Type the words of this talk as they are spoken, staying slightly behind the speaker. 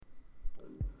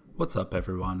What's up,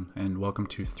 everyone, and welcome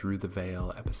to Through the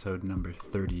Veil, episode number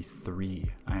 33.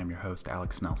 I am your host,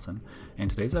 Alex Nelson, and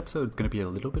today's episode is going to be a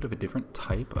little bit of a different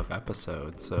type of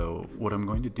episode. So what I'm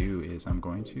going to do is I'm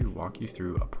going to walk you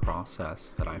through a process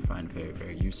that I find very,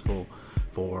 very useful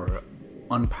for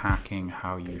unpacking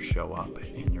how you show up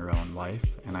in your own life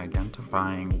and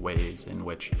identifying ways in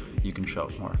which you can show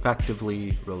up more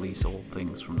effectively, release old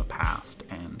things from the past,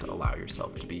 and allow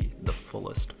yourself to be the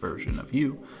fullest version of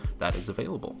you that is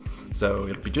available. So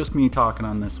it'll be just me talking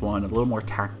on this one, a little more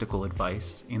tactical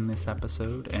advice in this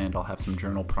episode, and I'll have some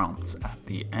journal prompts at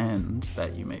the end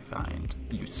that you may find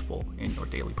useful in your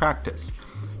daily practice.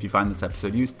 If you find this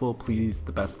episode useful, please,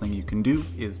 the best thing you can do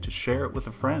is to share it with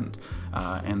a friend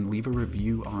and leave a review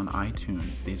on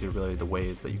iTunes. These are really the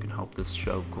ways that you can help this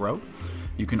show grow.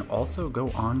 You can also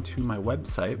go on to my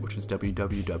website, which is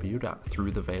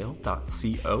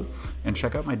www.throughtheveil.co, and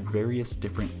check out my various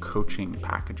different coaching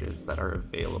packages that are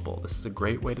available. This is a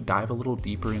great way to dive a little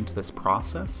deeper into this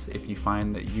process if you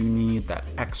find that you need that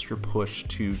extra push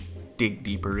to dig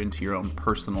deeper into your own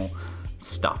personal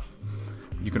stuff.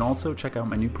 You can also check out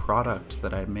my new product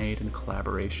that I made in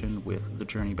collaboration with The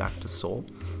Journey Back to Soul.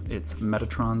 It's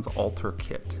Metatron's Altar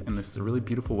Kit, and this is a really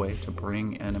beautiful way to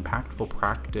bring an impactful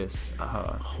practice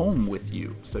home with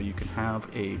you, so you can have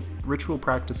a ritual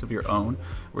practice of your own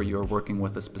where you're working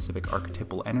with a specific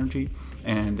archetypal energy,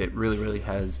 and it really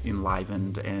has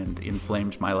enlivened and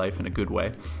inflamed my life in a good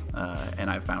way, and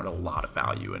I've found a lot of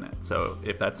value in it. So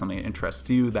if that's something that interests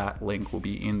you, that link will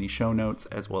be in the show notes,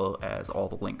 as well as all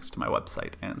the links to my website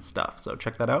and stuff. So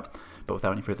check that out. But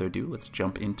without any further ado, let's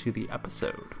jump into the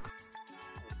episode.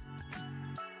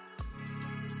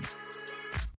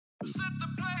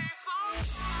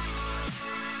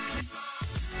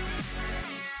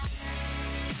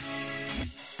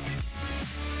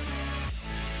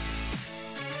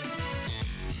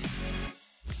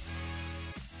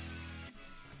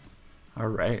 All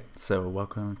right, so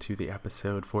welcome to the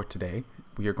episode for today.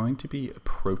 We are going to be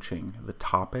approaching the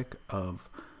topic of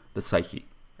the psyche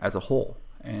as a whole.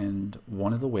 And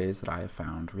one of the ways that I have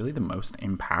found really the most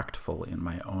impactful in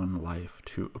my own life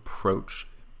to approach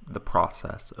the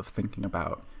process of thinking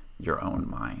about your own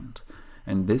mind.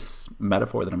 And this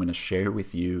metaphor that I'm going to share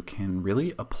with you can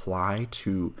really apply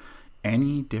to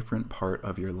any different part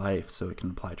of your life. So it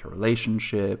can apply to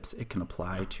relationships, it can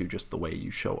apply to just the way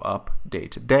you show up day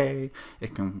to day,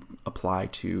 it can apply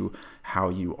to how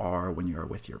you are when you're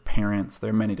with your parents. There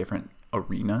are many different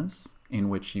arenas in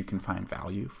which you can find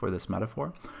value for this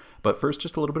metaphor. But first,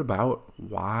 just a little bit about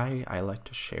why I like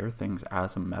to share things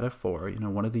as a metaphor. You know,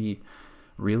 one of the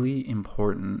really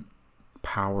important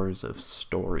powers of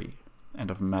story and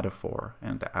of metaphor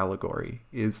and allegory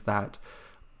is that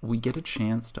we get a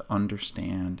chance to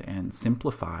understand and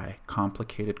simplify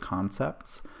complicated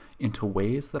concepts into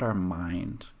ways that our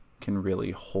mind can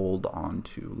really hold on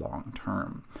to long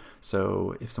term.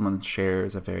 So if someone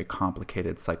shares a very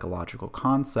complicated psychological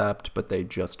concept, but they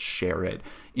just share it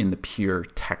in the pure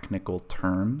technical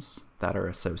terms that are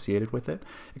associated with it,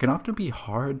 it can often be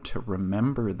hard to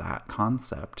remember that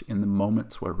concept in the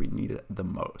moments where we need it the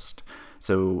most.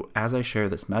 So as I share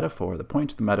this metaphor, the point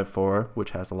of the metaphor,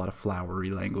 which has a lot of flowery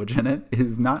language in it,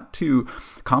 is not to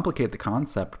complicate the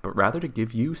concept, but rather to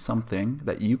give you something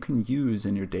that you can use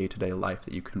in your day-to-day life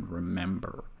that you can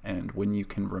remember. And when you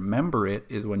can remember it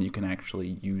is when you can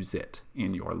actually use it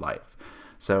in your life.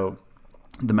 So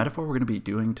the metaphor we're going to be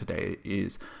doing today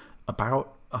is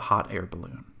about a hot air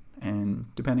balloon.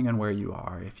 And depending on where you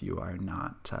are, if you are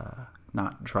not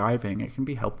driving, it can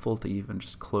be helpful to even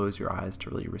just close your eyes to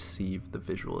really receive the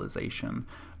visualization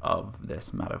of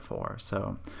this metaphor.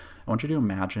 So I want you to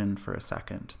imagine for a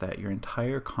second that your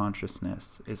entire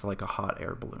consciousness is like a hot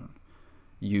air balloon.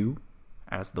 You,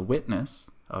 as the witness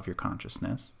of your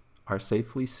consciousness, are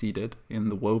safely seated in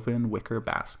the woven wicker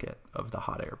basket of the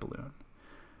hot air balloon.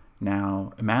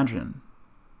 Now imagine,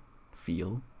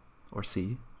 feel, or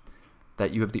see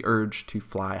that you have the urge to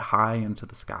fly high into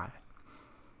the sky.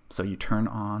 So you turn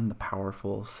on the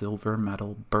powerful silver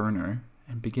metal burner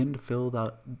and begin to fill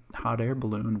the hot air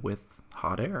balloon with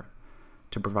hot air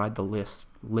to provide the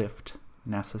lift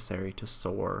necessary to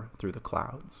soar through the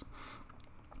clouds.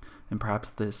 And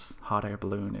perhaps this hot air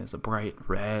balloon is a bright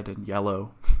red and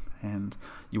yellow, and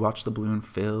you watch the balloon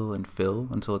fill and fill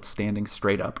until it's standing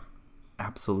straight up,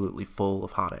 absolutely full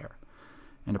of hot air.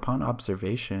 And upon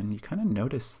observation, you kind of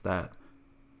notice that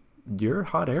your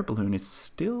hot air balloon is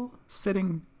still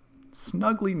sitting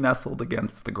snugly nestled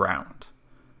against the ground.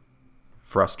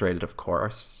 Frustrated, of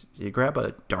course, you grab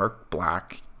a dark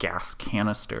black gas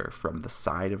canister from the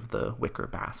side of the wicker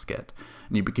basket,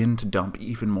 and you begin to dump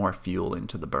even more fuel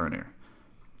into the burner.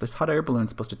 This hot air balloon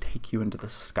is supposed to take you into the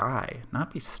sky,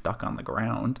 not be stuck on the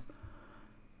ground.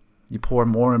 You pour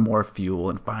more and more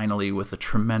fuel, and finally, with a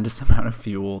tremendous amount of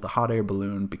fuel, the hot air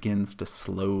balloon begins to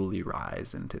slowly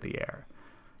rise into the air.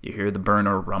 You hear the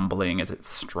burner rumbling as it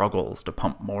struggles to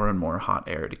pump more and more hot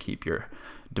air to keep your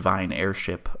divine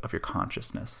airship of your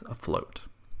consciousness afloat.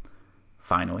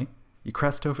 Finally, you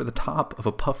crest over the top of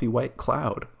a puffy white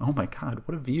cloud. Oh my God,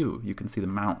 what a view. You can see the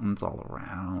mountains all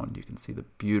around. You can see the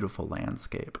beautiful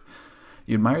landscape.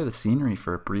 You admire the scenery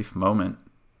for a brief moment,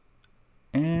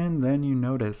 and then you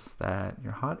notice that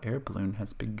your hot air balloon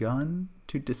has begun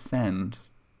to descend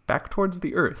back towards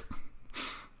the earth.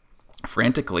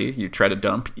 Frantically, you try to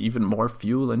dump even more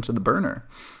fuel into the burner.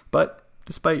 But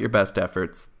despite your best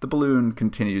efforts, the balloon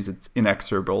continues its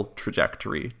inexorable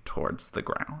trajectory towards the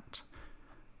ground.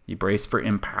 You brace for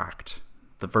impact.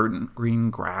 The verdant green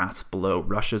grass below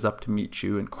rushes up to meet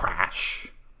you, and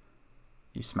crash!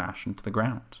 You smash into the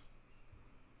ground.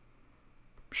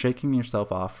 Shaking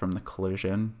yourself off from the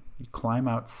collision, you climb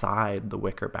outside the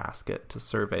wicker basket to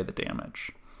survey the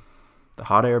damage. The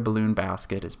hot air balloon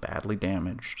basket is badly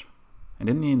damaged, and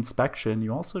in the inspection,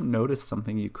 you also notice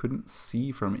something you couldn't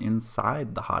see from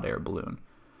inside the hot air balloon.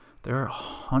 There are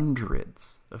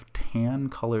hundreds of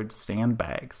tan-colored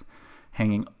sandbags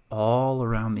hanging all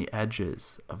around the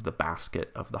edges of the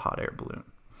basket of the hot air balloon.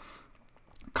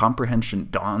 Comprehension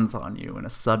dawns on you in a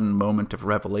sudden moment of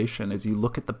revelation as you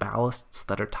look at the ballasts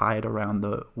that are tied around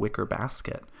the wicker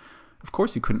basket. Of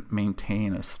course you couldn't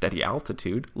maintain a steady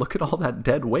altitude. Look at all that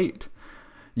dead weight.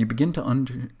 You begin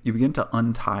to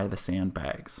untie the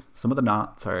sandbags. Some of the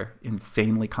knots are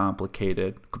insanely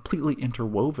complicated, completely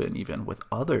interwoven even with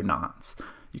other knots.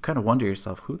 You kind of wonder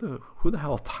yourself, who the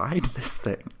hell tied this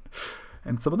thing?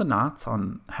 And some of the knots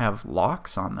have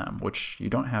locks on them, which you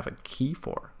don't have a key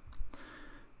for.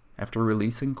 After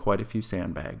releasing quite a few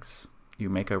sandbags, you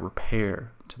make a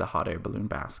repair to the hot air balloon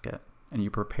basket, and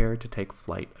you prepare to take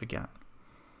flight again.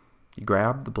 You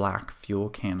grab the black fuel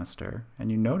canister, and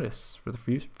you notice for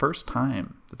the first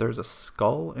time that there's a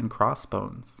skull and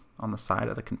crossbones on the side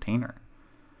of the container.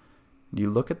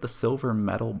 You look at the silver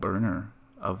metal burner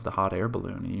of the hot air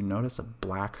balloon, and you notice a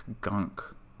black gunk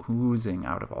oozing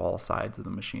out of all sides of the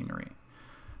machinery.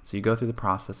 So you go through the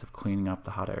process of cleaning up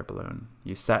the hot air balloon.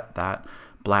 You set that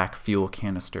black fuel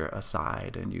canister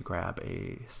aside, and you grab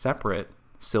a separate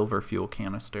silver fuel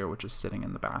canister, which is sitting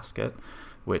in the basket,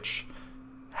 which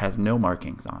has no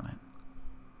markings on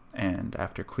it. And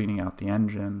after cleaning out the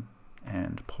engine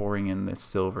and pouring in this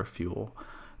silver fuel,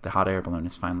 the hot air balloon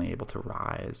is finally able to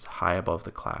rise high above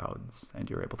the clouds, and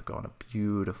you're able to go on a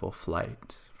beautiful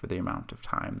flight for the amount of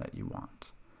time that you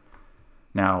want.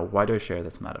 Now, why do I share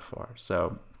this metaphor?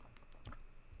 So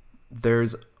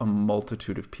there's a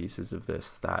multitude of pieces of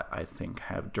this that I think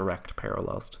have direct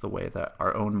parallels to the way that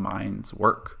our own minds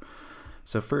work.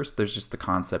 So first, there's just the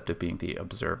concept of being the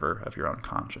observer of your own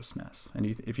consciousness. And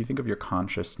if you think of your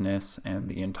consciousness and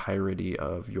the entirety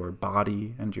of your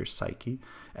body and your psyche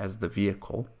as the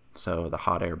vehicle, so the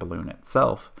hot air balloon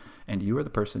itself, and you are the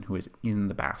person who is in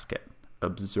the basket,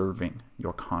 observing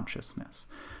your consciousness.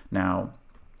 Now,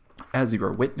 as you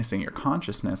are witnessing your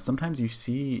consciousness, sometimes you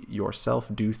see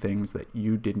yourself do things that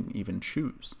you didn't even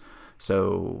choose.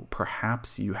 So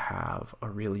perhaps you have a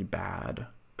really bad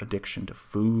addiction to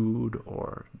food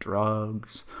or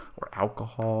drugs or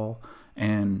alcohol.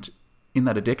 And in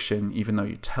that addiction, even though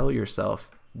you tell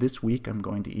yourself, this week I'm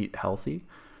going to eat healthy,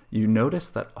 you notice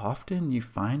that often you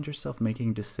find yourself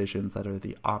making decisions that are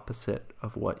the opposite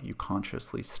of what you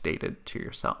consciously stated to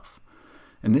yourself.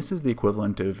 And this is the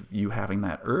equivalent of you having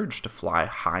that urge to fly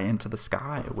high into the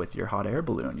sky with your hot air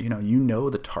balloon. You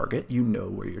know the target, you know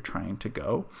where you're trying to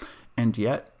go. And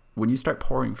yet, when you start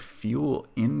pouring fuel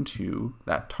into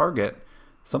that target,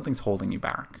 something's holding you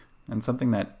back, and something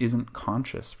that isn't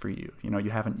conscious for you. You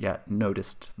haven't yet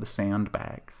noticed the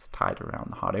sandbags tied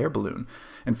around the hot air balloon.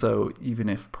 And so even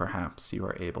if perhaps you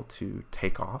are able to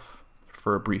take off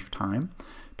for a brief time,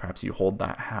 perhaps you hold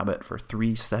that habit for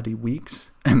 3 steady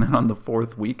weeks, and then on the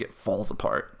 4th week, it falls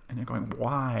apart. And you're going,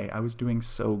 why? I was doing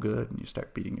so good. And you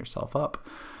start beating yourself up.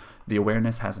 The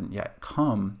awareness hasn't yet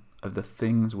come of the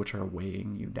things which are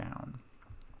weighing you down.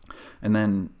 And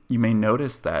then you may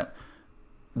notice that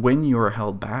when you are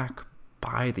held back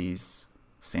by these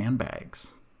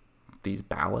sandbags, these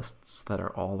ballasts that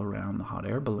are all around the hot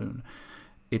air balloon,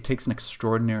 it takes an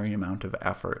extraordinary amount of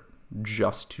effort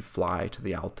just to fly to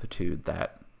the altitude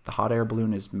that the hot air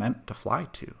balloon is meant to fly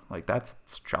to. Like, that's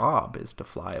its job, is to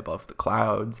fly above the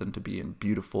clouds and to be in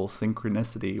beautiful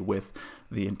synchronicity with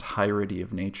the entirety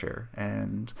of nature.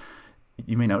 And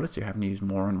you may notice you're having to use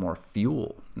more and more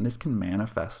fuel. And this can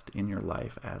manifest in your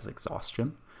life as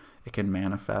exhaustion. It can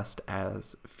manifest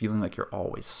as feeling like you're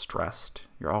always stressed,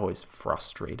 you're always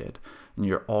frustrated, and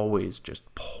you're always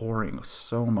just pouring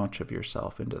so much of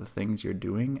yourself into the things you're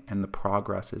doing, and the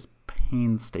progress is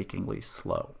painstakingly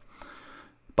slow.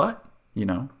 But,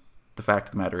 the fact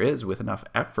of the matter is, with enough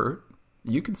effort,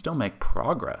 you can still make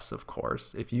progress, of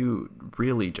course. If you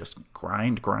really just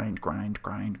grind,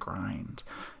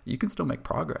 you can still make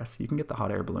progress. You can get the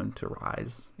hot air balloon to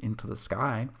rise into the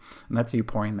sky. And that's you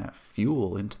pouring that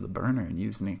fuel into the burner and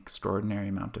using an extraordinary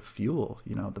amount of fuel.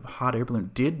 The hot air balloon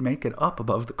did make it up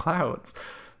above the clouds,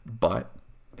 but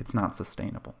it's not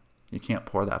sustainable. You can't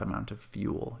pour that amount of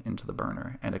fuel into the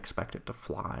burner and expect it to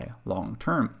fly long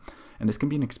term. And this can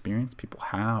be an experience people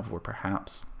have where,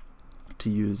 perhaps, to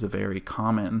use a very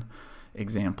common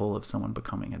example of someone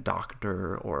becoming a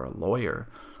doctor or a lawyer,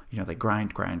 they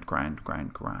grind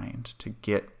to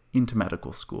get into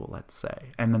medical school, let's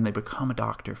say. And then they become a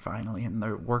doctor finally, and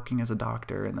they're working as a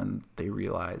doctor, and then they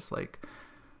realize,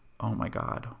 oh my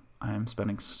God, I am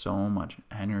spending so much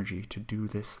energy to do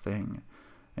this thing.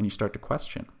 And you start to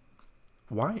question,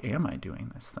 why am I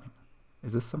doing this thing?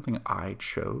 Is this something I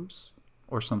chose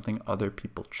or something other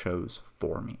people chose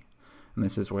for me? And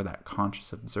this is where that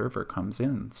conscious observer comes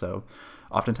in. So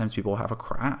oftentimes people have a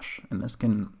crash, and this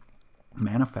can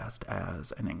manifest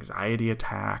as an anxiety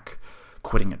attack,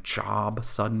 quitting a job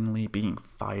suddenly, being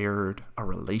fired, a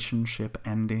relationship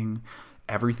ending,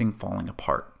 everything falling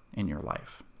apart in your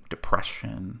life.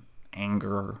 Depression,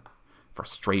 anger,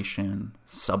 frustration,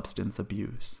 substance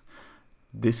abuse.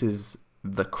 This is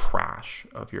the crash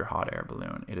of your hot air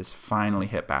balloon. It is finally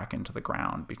hit back into the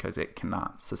ground because it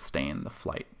cannot sustain the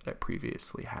flight that it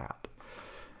previously had.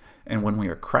 And when we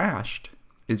are crashed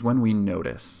is when we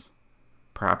notice,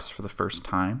 perhaps for the first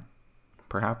time,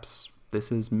 perhaps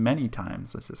this is many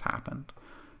times this has happened,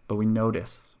 but we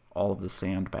notice all of the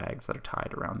sandbags that are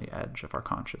tied around the edge of our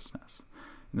consciousness.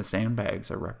 And the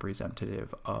sandbags are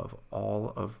representative of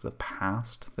all of the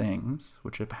past things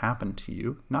which have happened to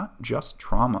you, not just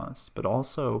traumas, but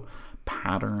also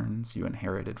patterns you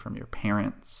inherited from your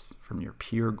parents, from your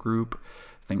peer group,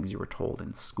 things you were told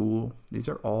in school. These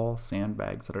are all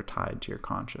sandbags that are tied to your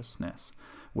consciousness,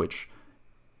 which,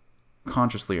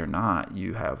 consciously or not,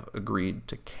 you have agreed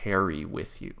to carry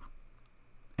with you.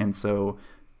 And so,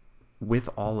 with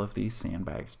all of these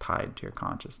sandbags tied to your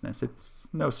consciousness,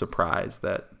 it's no surprise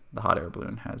that the hot air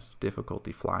balloon has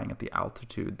difficulty flying at the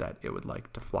altitude that it would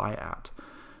like to fly at.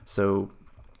 So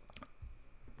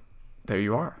there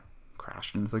you are,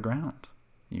 crashed into the ground.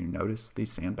 You notice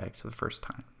these sandbags for the first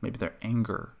time. Maybe they're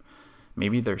anger,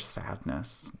 maybe they're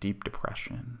sadness, deep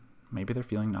depression, maybe they're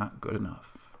feeling not good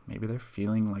enough, maybe they're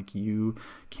feeling like you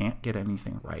can't get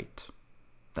anything right,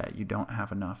 that you don't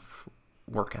have enough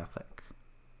work ethic.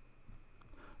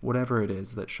 Whatever it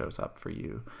is that shows up for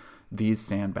you, these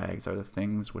sandbags are the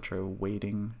things which are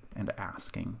waiting and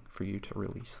asking for you to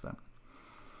release them.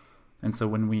 And so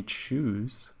when we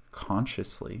choose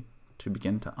consciously to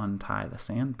begin to untie the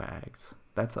sandbags,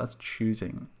 that's us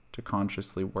choosing to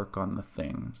consciously work on the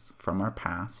things from our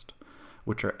past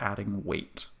which are adding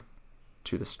weight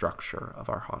to the structure of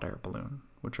our hot air balloon,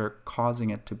 which are causing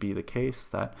it to be the case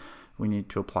that we need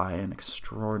to apply an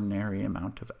extraordinary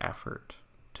amount of effort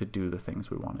to do the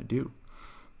things we want to do.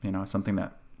 Something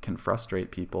that can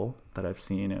frustrate people that I've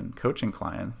seen in coaching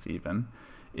clients even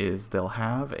is they'll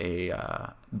have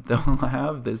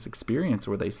this experience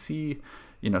where they see,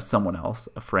 someone else,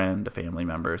 a friend, a family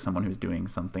member, someone who's doing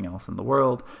something else in the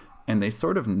world, and they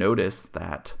sort of notice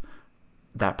that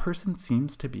that person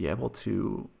seems to be able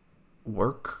to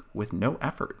work with no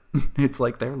effort. It's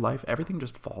like their life, everything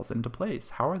just falls into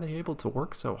place. How are they able to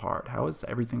work so hard? How has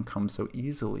everything come so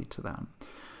easily to them?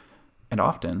 And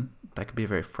often that could be a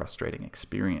very frustrating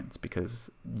experience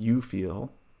because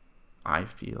I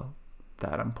feel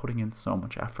that I'm putting in so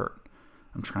much effort.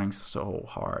 I'm trying so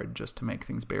hard just to make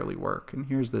things barely work. And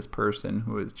here's this person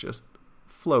who is just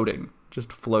floating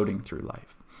through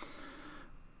life.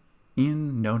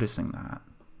 In noticing that,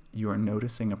 you are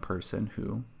noticing a person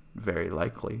who very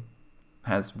likely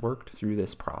has worked through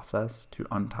this process to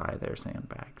untie their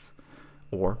sandbags,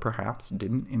 or perhaps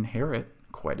didn't inherit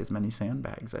quite as many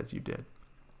sandbags as you did.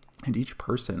 And each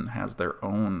person has their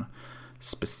own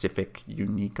specific,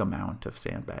 unique amount of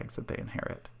sandbags that they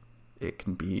inherit. It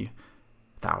can be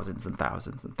thousands and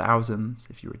thousands and thousands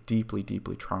if you were deeply,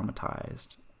 deeply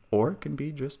traumatized, or it can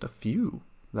be just a few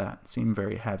that seem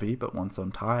very heavy, but once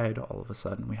untied, all of a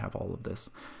sudden we have all of this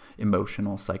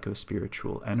emotional,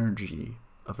 psycho-spiritual energy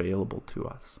available to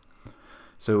us.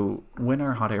 So when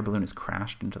our hot air balloon is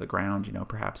crashed into the ground,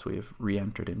 perhaps we have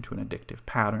re-entered into an addictive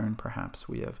pattern, perhaps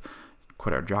we have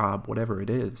quit our job, whatever it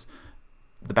is,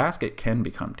 the basket can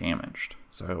become damaged.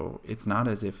 So it's not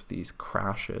as if these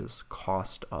crashes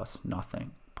cost us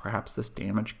nothing. Perhaps this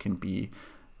damage can be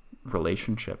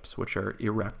relationships which are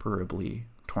irreparably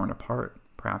torn apart.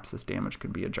 Perhaps this damage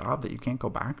can be a job that you can't go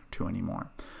back to anymore.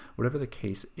 Whatever the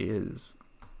case is,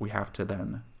 we have to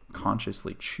then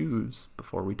consciously choose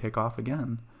before we take off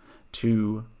again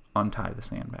to untie the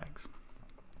sandbags.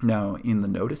 Now, in the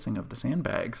noticing of the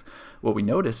sandbags, what we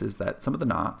notice is that some of the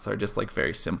knots are just like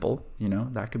very simple,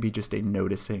 that could be just a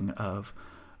noticing of,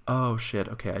 oh shit,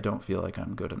 okay, I don't feel like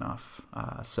I'm good enough.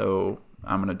 So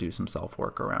I'm going to do some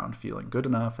self-work around feeling good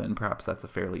enough, and perhaps that's a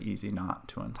fairly easy knot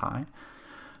to untie.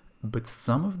 But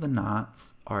some of the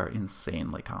knots are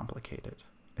insanely complicated,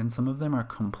 and some of them are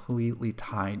completely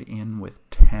tied in with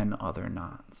 10 other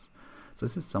knots. So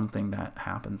this is something that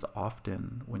happens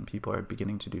often when people are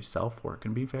beginning to do self-work,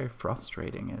 and be very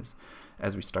frustrating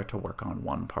as we start to work on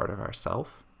one part of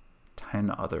ourself,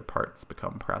 10 other parts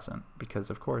become present,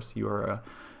 because of course you are a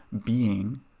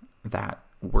being that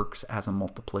works as a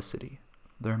multiplicity.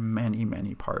 There are many,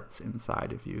 many parts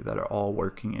inside of you that are all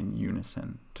working in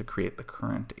unison to create the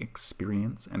current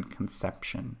experience and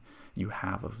conception you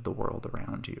have of the world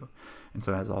around you. And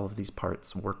so as all of these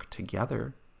parts work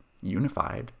together,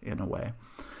 unified in a way,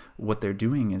 what they're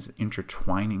doing is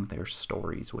intertwining their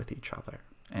stories with each other.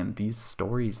 And these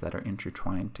stories that are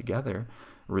intertwined together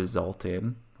result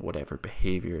in whatever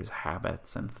behaviors,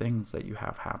 habits, and things that you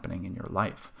have happening in your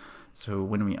life. So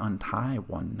when we untie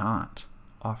one knot,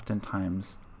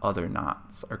 oftentimes other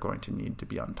knots are going to need to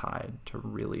be untied to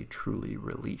really truly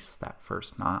release that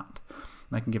first knot.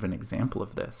 And I can give an example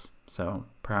of this. So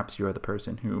perhaps you're the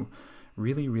person who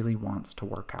really, really wants to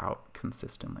work out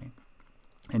consistently.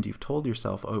 And you've told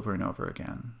yourself over and over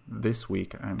again, this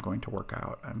week I'm going to work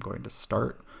out. I'm going to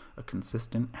start a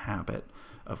consistent habit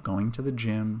of going to the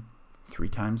gym 3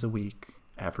 times a week,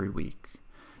 every week.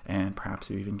 And perhaps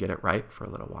you even get it right for a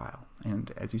little while.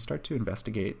 And as you start to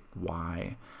investigate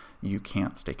why you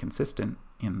can't stay consistent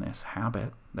in this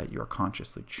habit that you're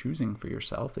consciously choosing for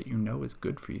yourself, that you know is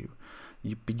good for you,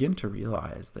 you begin to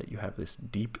realize that you have this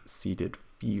deep-seated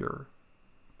fear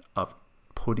of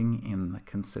putting in the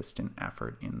consistent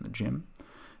effort in the gym.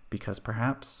 Because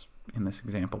perhaps, in this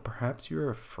example, perhaps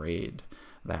you're afraid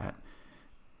that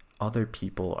other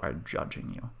people are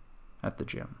judging you at the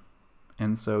gym.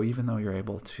 And so even though you're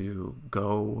able to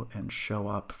go and show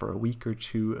up for a week or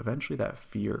two, eventually that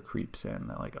fear creeps in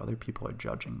that like other people are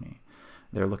judging me.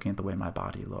 They're looking at the way my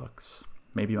body looks.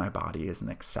 Maybe my body isn't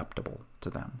acceptable to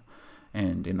them.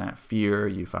 And in that fear,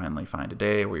 you finally find a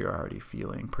day where you're already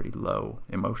feeling pretty low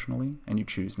emotionally, and you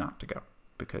choose not to go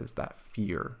because that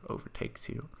fear overtakes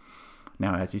you.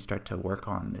 Now, as you start to work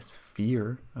on this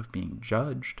fear of being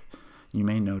judged, you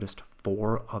may notice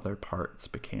 4 other parts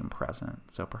became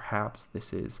present. So perhaps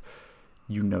this is,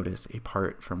 you notice a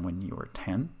part from when you were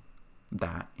 10,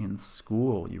 that in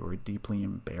school you were deeply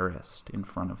embarrassed in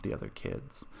front of the other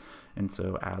kids. And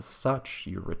so as such,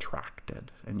 you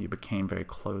retracted and you became very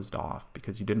closed off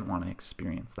because you didn't want to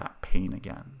experience that pain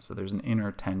again. So there's an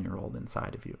inner 10-year-old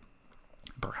inside of you.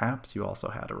 Perhaps you also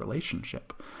had a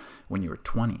relationship when you were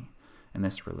 20, and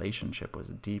this relationship was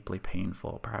deeply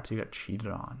painful. Perhaps you got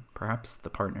cheated on. Perhaps the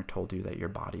partner told you that your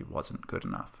body wasn't good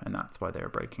enough, and that's why they were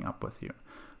breaking up with you.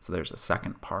 So there's a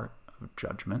second part of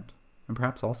judgment. And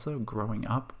perhaps also growing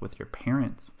up with your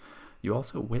parents, you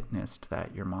also witnessed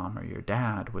that your mom or your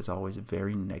dad was always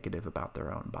very negative about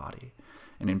their own body.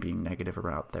 And in being negative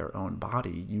about their own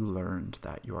body, you learned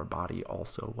that your body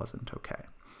also wasn't okay.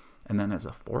 And then as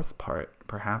a fourth part,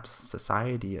 perhaps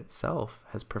society itself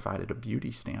has provided a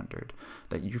beauty standard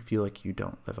that you feel like you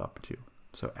don't live up to.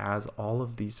 So as all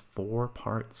of these 4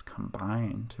 parts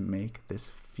combine to make this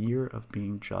fear of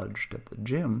being judged at the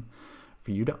gym, for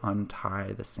you to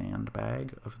untie the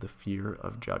sandbag of the fear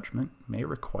of judgment may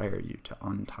require you to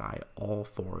untie all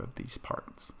 4 of these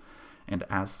parts. And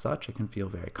as such, it can feel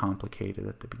very complicated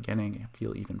at the beginning. It can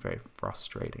feel even very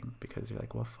frustrating because you're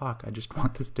like, well, fuck, I just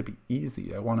want this to be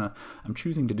easy. I'm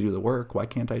choosing to do the work. Why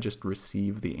can't I just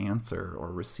receive the answer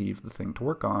or receive the thing to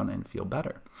work on and feel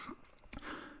better?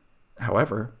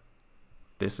 However,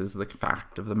 this is the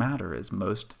fact of the matter, is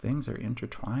most things are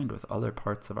intertwined with other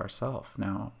parts of ourself.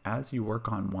 Now, as you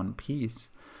work on one piece,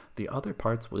 the other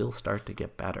parts will start to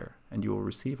get better and you will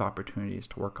receive opportunities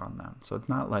to work on them. So it's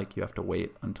not like you have to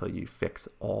wait until you fix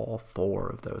all 4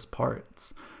 of those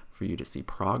parts for you to see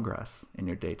progress in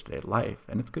your day-to-day life.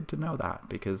 And it's good to know that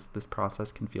because this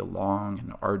process can feel long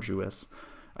and arduous.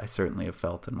 I certainly have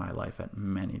felt in my life at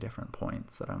many different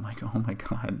points that I'm like, oh my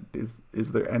God,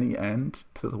 is there any end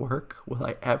to the work? Will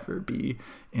I ever be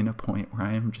in a point where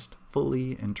I am just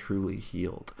fully and truly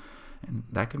healed? And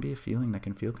that can be a feeling that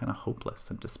can feel kind of hopeless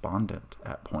and despondent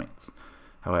at points.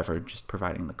 However, just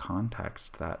providing the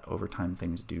context that over time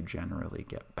things do generally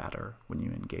get better when you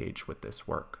engage with this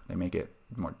work. They may get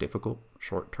more difficult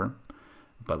short term,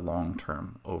 but long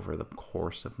term, over the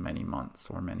course of many months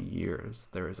or many years,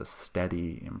 there is a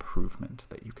steady improvement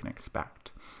that you can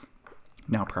expect.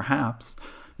 Now, perhaps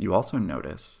you also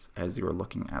notice, as you are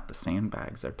looking at the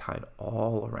sandbags, they're tied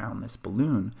all around this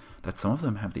balloon, that some of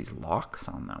them have these locks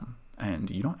on them,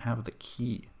 and you don't have the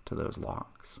key to those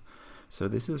locks. So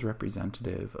this is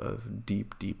representative of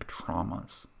deep, deep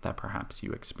traumas that perhaps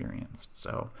you experienced.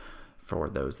 So for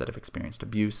those that have experienced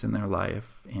abuse in their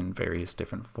life in various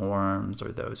different forms,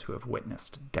 or those who have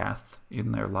witnessed death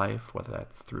in their life, whether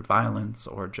that's through violence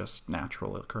or just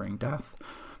natural occurring death,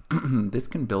 this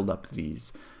can build up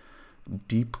these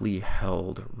deeply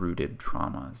held, rooted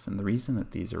traumas. And the reason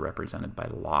that these are represented by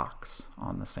locks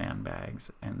on the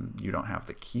sandbags and you don't have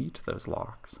the key to those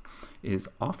locks is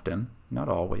often, not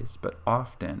always, but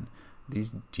often,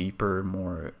 these deeper,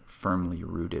 more firmly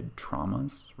rooted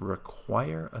traumas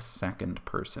require a second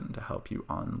person to help you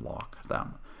unlock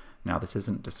them. Now, this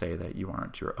isn't to say that you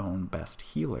aren't your own best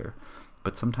healer,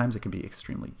 but sometimes it can be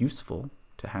extremely useful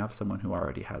to have someone who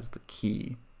already has the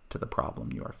key to the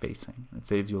problem you are facing. It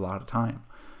saves you a lot of time.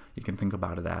 You can think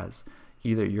about it as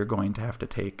either you're going to have to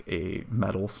take a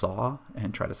metal saw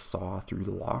and try to saw through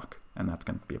the lock, and that's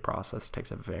going to be a process, it takes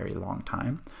a very long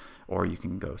time, or you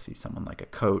can go see someone like a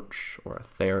coach or a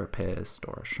therapist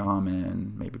or a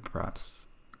shaman, maybe perhaps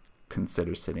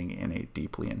consider sitting in a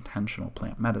deeply intentional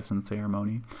plant medicine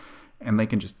ceremony, and they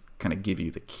can just kind of give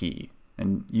you the key,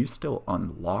 and you still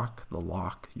unlock the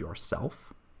lock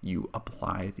yourself. You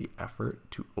apply the effort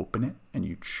to open it, and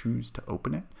you choose to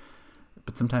open it.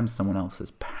 But sometimes someone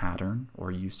else's pattern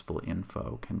or useful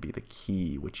info can be the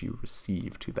key which you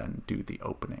receive to then do the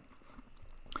opening.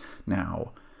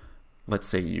 Now, let's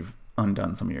say you've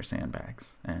undone some of your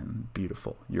sandbags, and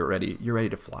beautiful. You're ready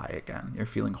to fly again. You're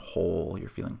feeling whole. You're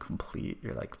feeling complete.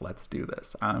 You're like, let's do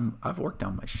this. I've worked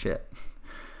on my shit.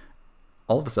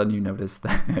 All of a sudden, you notice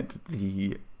that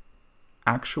the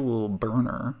actual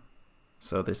burner,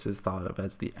 so this is thought of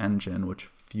as the engine which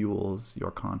fuels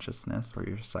your consciousness or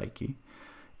your psyche,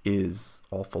 is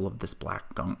all full of this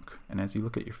black gunk. And as you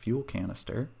look at your fuel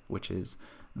canister, which is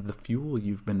the fuel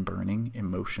you've been burning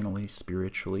emotionally,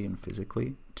 spiritually, and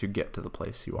physically to get to the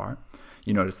place you are,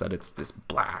 you notice that it's this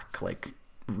black, like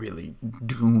really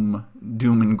doom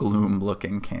and gloom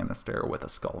looking canister with a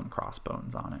skull and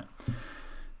crossbones on it.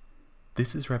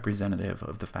 This is representative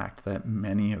of the fact that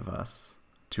many of us,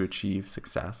 to achieve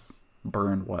success,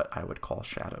 burn what I would call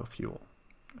shadow fuel.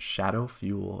 Shadow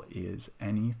fuel is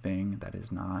anything that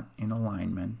is not in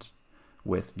alignment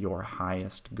with your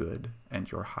highest good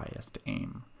and your highest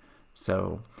aim.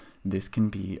 So this can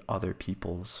be other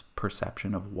people's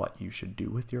perception of what you should do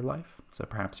with your life. So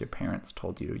perhaps your parents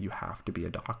told you, you have to be a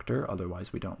doctor,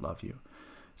 otherwise we don't love you.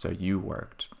 So you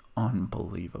worked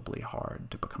unbelievably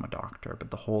hard to become a doctor, but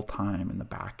the whole time in the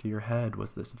back of your head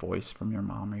was this voice from your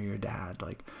mom or your dad,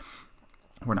 like,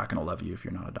 we're not going to love you if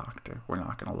you're not a doctor. We're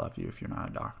not going to love you if you're not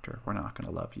a doctor. We're not going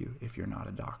to love you if you're not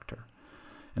a doctor.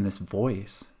 And this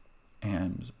voice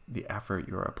and the effort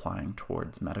you're applying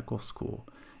towards medical school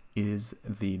is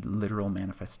the literal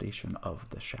manifestation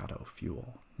of the shadow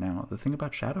fuel. Now, the thing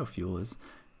about shadow fuel is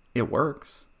it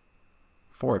works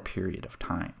for a period of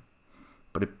time,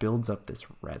 but it builds up this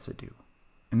residue.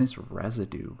 And this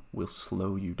residue will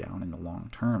slow you down in the long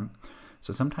term.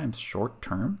 So sometimes short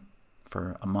term,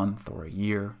 for a month or a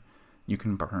year, you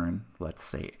can burn, let's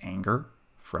say, anger,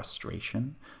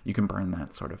 frustration. You can burn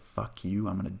that sort of fuck you,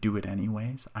 I'm going to do it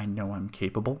anyways, I know I'm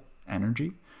capable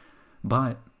energy.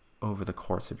 But over the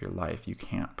course of your life, you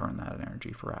can't burn that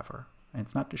energy forever. And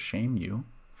it's not to shame you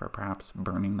for perhaps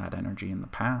burning that energy in the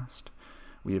past.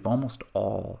 We have almost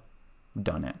all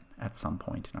done it at some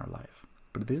point in our life.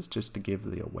 But it is just to give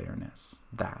the awareness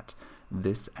that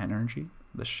this energy,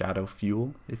 the shadow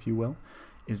fuel, if you will,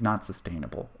 is not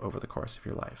sustainable over the course of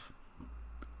your life.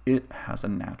 It has a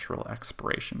natural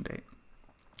expiration date.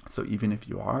 So even if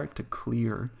you are to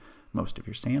clear most of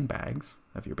your sandbags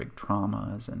of your big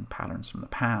traumas and patterns from the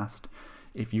past,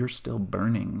 if you're still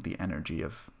burning the energy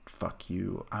of, fuck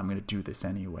you, I'm going to do this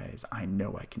anyways, I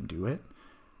know I can do it,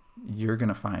 you're going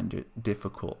to find it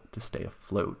difficult to stay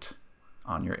afloat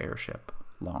on your airship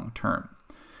long term.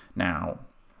 Now,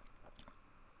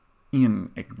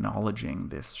 in acknowledging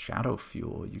this shadow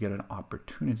fuel, you get an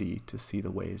opportunity to see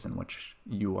the ways in which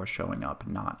you are showing up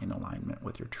not in alignment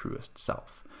with your truest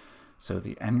self. So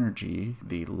the energy,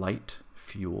 the light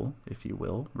fuel, if you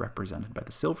will, represented by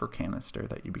the silver canister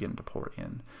that you begin to pour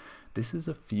in, this is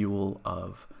a fuel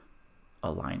of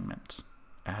alignment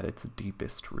at its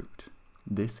deepest root.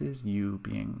 This is you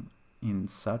being in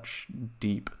such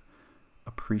deep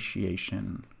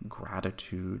appreciation,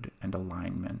 gratitude, and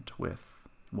alignment with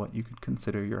what you could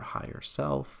consider your higher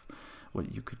self,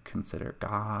 what you could consider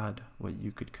God, what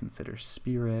you could consider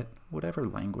spirit, whatever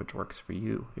language works for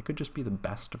you. It could just be the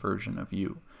best version of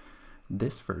you.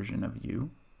 This version of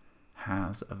you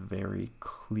has a very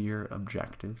clear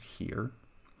objective here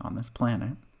on this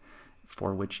planet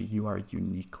for which you are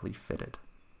uniquely fitted.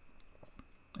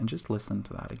 And just listen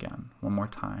to that again one more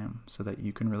time so that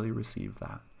you can really receive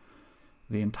that.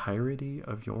 The entirety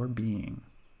of your being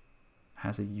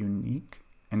has a unique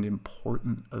and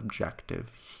important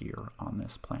objective here on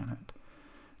this planet.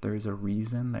 There is a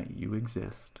reason that you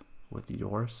exist with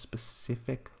your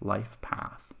specific life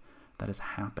path that has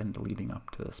happened leading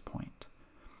up to this point.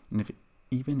 And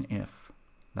even if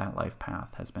that life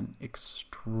path has been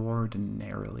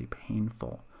extraordinarily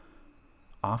painful,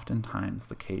 oftentimes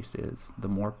the case is the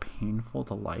more painful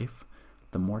the life,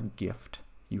 the more gift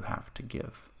you have to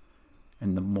give,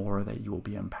 and the more that you will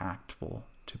be impactful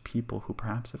to people who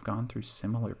perhaps have gone through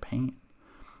similar pain.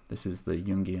 This is the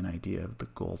Jungian idea of the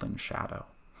golden shadow,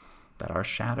 that our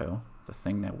shadow, the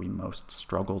thing that we most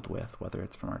struggled with, whether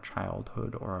it's from our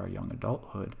childhood or our young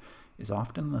adulthood, is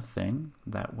often the thing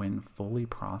that, when fully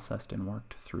processed and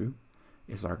worked through,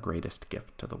 is our greatest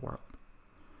gift to the world.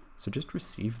 So just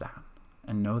receive that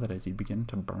and know that as you begin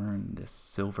to burn this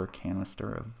silver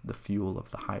canister of the fuel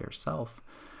of the higher self,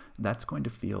 that's going to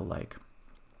feel like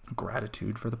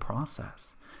gratitude for the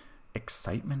process,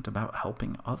 excitement about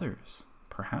helping others,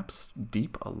 perhaps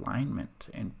deep alignment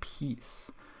and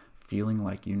peace, feeling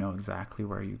like you know exactly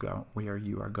where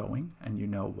you are going, and you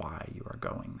know why you are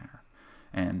going there.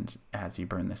 And as you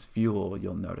burn this fuel,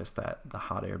 you'll notice that the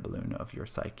hot air balloon of your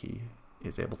psyche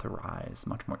is able to rise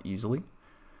much more easily.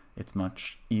 It's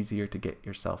much easier to get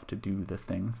yourself to do the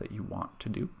things that you want to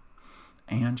do.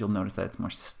 And you'll notice that it's more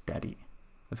steady.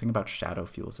 The thing about shadow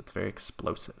fuels, it's very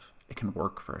explosive. It can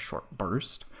work for a short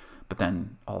burst, but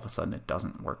then all of a sudden it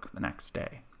doesn't work the next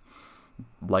day.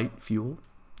 Light fuel,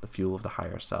 the fuel of the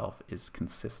higher self, is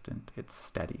consistent. It's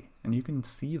steady. And you can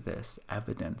see this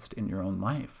evidenced in your own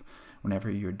life whenever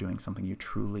you're doing something you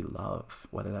truly love,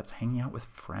 whether that's hanging out with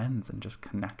friends and just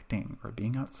connecting or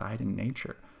being outside in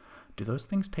nature. Do those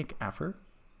things take effort?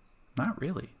 Not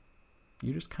really.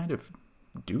 You just kind of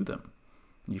do them.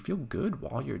 You feel good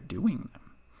while you're doing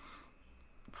them.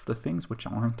 It's the things which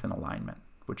aren't in alignment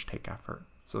which take effort.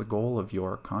 So the goal of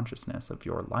your consciousness, of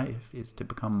your life, is to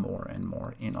become more and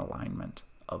more in alignment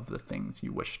of the things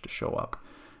you wish to show up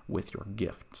with your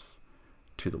gifts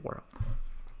to the world.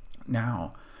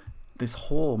 Now, this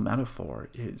whole metaphor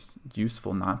is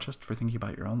useful not just for thinking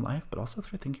about your own life, but also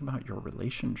for thinking about your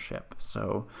relationship.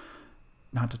 So,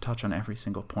 not to touch on every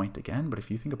single point again, but if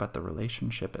you think about the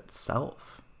relationship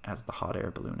itself as the hot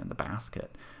air balloon in the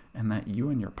basket, and that you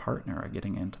and your partner are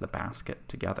getting into the basket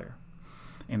together.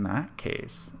 In that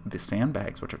case, the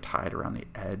sandbags which are tied around the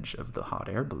edge of the hot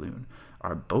air balloon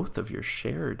are both of your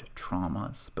shared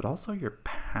traumas, but also your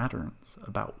patterns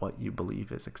about what you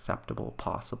believe is acceptable,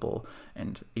 possible,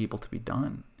 and able to be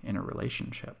done in a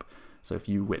relationship. So if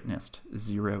you witnessed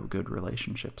 0 good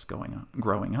relationships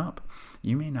growing up,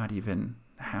 you may not even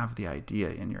have the idea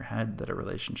in your head that a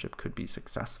relationship could be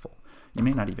successful. You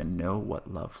may not even know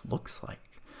what love looks like.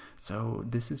 So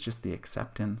this is just the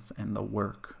acceptance and the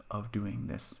work of doing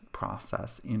this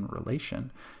process in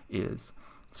relation is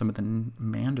some of the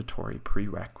mandatory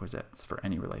prerequisites for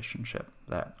any relationship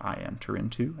that I enter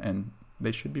into, and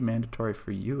they should be mandatory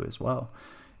for you as well,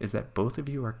 is that both of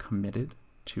you are committed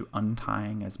to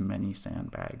untying as many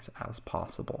sandbags as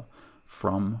possible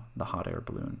from the hot air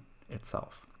balloon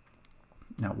itself.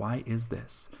 Now, why is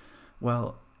this?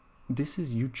 Well, this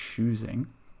is you choosing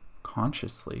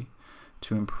consciously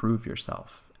to improve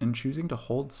yourself and choosing to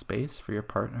hold space for your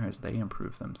partner as they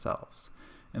improve themselves.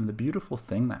 And the beautiful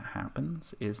thing that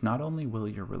happens is not only will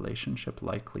your relationship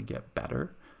likely get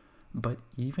better, but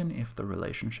even if the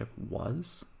relationship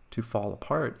was to fall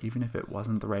apart, even if it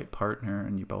wasn't the right partner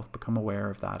and you both become aware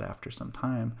of that after some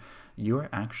time, you are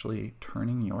actually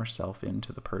turning yourself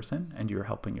into the person, and you're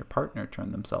helping your partner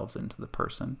turn themselves into the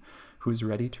person who's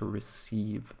ready to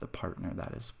receive the partner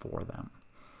that is for them.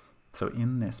 So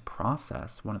in this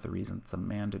process, one of the reasons it's a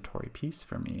mandatory piece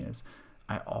for me is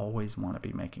I always want to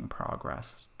be making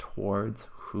progress towards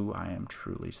who I am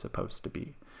truly supposed to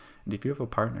be. And if you have a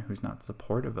partner who's not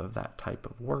supportive of that type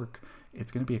of work,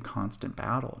 it's going to be a constant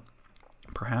battle.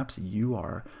 Perhaps you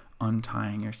are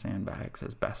untying your sandbags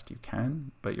as best you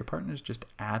can, but your partner's just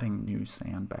adding new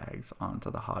sandbags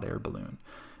onto the hot air balloon.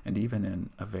 And even in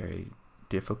a very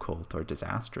difficult or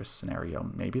disastrous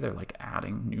scenario, maybe they're like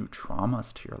adding new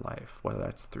traumas to your life, whether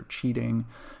that's through cheating,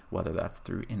 whether that's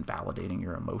through invalidating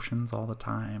your emotions all the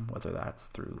time, whether that's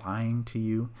through lying to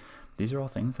you. These are all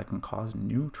things that can cause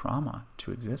new trauma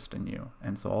to exist in you.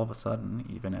 And so all of a sudden,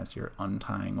 even as you're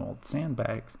untying old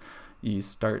sandbags, you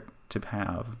start to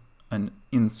have an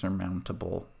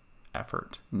insurmountable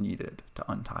effort needed to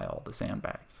untie all the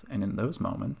sandbags. And in those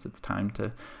moments, it's time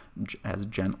to, as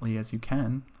gently as you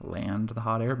can, land the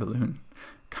hot air balloon,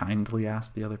 kindly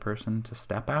ask the other person to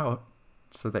step out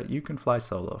so that you can fly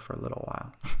solo for a little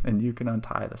while and you can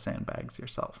untie the sandbags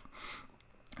yourself.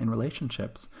 And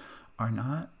relationships are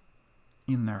not,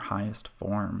 in their highest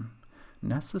form,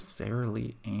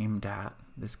 necessarily aimed at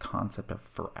this concept of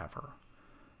forever,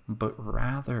 but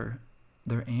rather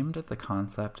they're aimed at the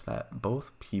concept that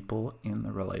both people in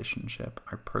the relationship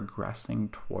are progressing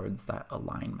towards that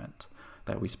alignment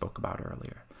that we spoke about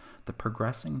earlier. The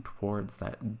progressing towards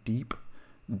that deep,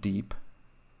 deep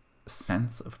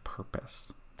sense of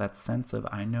purpose. That sense of,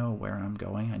 I know where I'm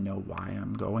going, I know why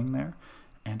I'm going there,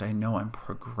 and I know I'm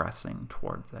progressing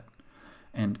towards it.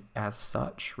 And as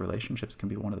such, relationships can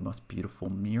be one of the most beautiful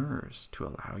mirrors to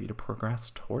allow you to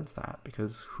progress towards that,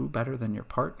 because who better than your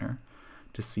partner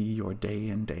to see your day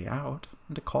in, day out,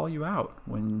 and to call you out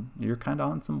when you're kind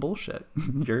of on some bullshit.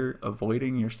 You're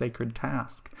avoiding your sacred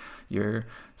task. You're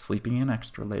sleeping in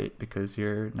extra late because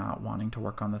you're not wanting to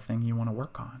work on the thing you want to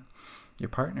work on. Your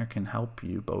partner can help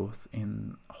you both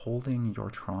in holding your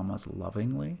traumas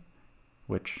lovingly,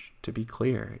 which, to be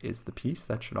clear, is the piece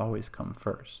that should always come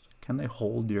first. Can they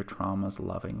hold your traumas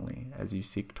lovingly as you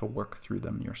seek to work through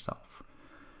them yourself?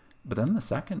 But then the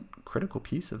second critical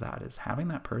piece of that is having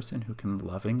that person who can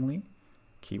lovingly,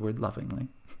 keyword lovingly,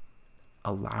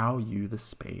 allow you the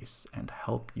space and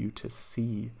help you to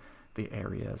see the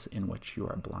areas in which you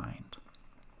are blind.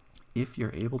 If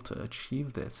you're able to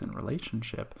achieve this in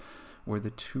relationship, where the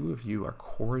two of you are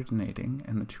coordinating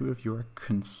and the two of you are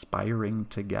conspiring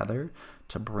together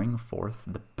to bring forth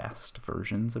the best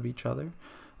versions of each other,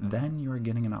 then you're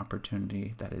getting an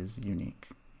opportunity that is unique.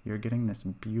 You're getting this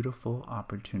beautiful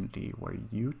opportunity where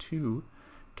you two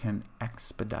can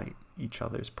expedite each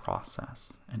other's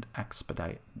process and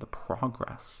expedite the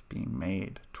progress being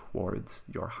made towards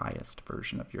your highest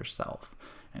version of yourself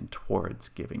and towards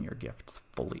giving your gifts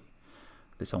fully.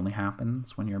 This only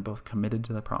happens when you're both committed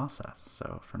to the process.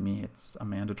 So for me, it's a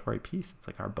mandatory piece. It's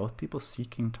like, are both people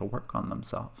seeking to work on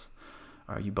themselves?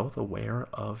 Are you both aware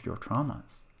of your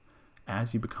traumas?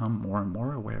 As you become more and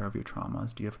more aware of your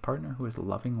traumas, do you have a partner who is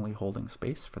lovingly holding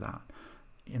space for that?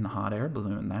 In the hot air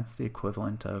balloon, that's the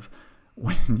equivalent of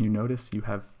when you notice you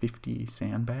have 50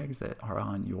 sandbags that are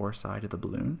on your side of the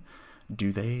balloon.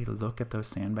 Do they look at those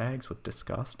sandbags with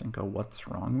disgust and go, what's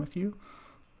wrong with you?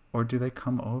 Or do they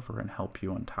come over and help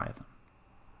you untie them?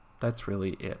 That's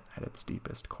really it at its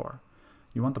deepest core.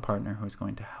 You want the partner who's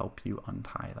going to help you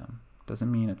untie them.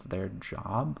 Doesn't mean it's their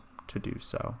job to do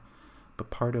so, but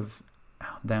part of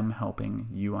them helping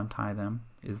you untie them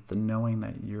is the knowing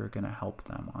that you're going to help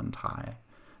them untie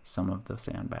some of the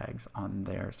sandbags on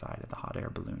their side of the hot air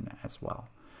balloon as well.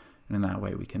 And in that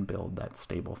way, we can build that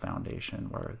stable foundation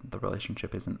where the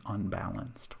relationship isn't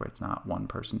unbalanced, where it's not one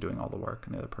person doing all the work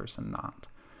and the other person not.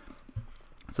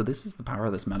 So this is the power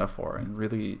of this metaphor, and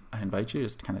really I invite you to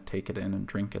just kind of take it in and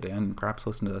drink it in, perhaps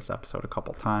listen to this episode a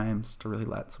couple times to really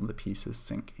let some of the pieces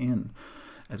sink in.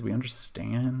 As we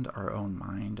understand our own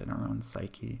mind and our own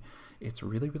psyche, it's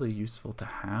really, really useful to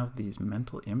have these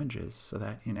mental images so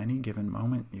that in any given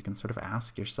moment you can sort of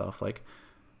ask yourself, like,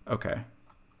 okay,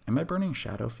 am I burning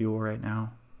shadow fuel right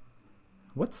now?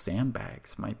 What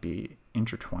sandbags might be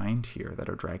intertwined here that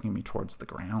are dragging me towards the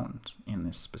ground in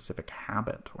this specific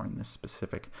habit or in this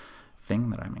specific thing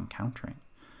that I'm encountering?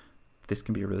 This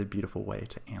can be a really beautiful way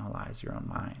to analyze your own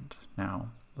mind.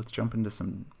 Now, let's jump into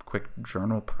some quick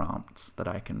journal prompts that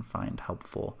I can find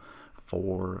helpful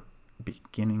for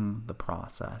beginning the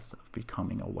process of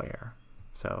becoming aware.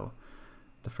 So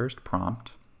the first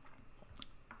prompt,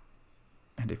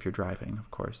 and if you're driving, of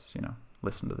course,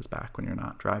 listen to this back when you're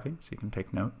not driving so you can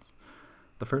take notes.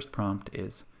 The first prompt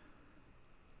is,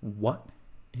 what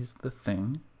is the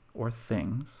thing or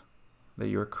things that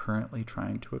you're currently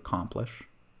trying to accomplish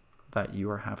that you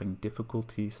are having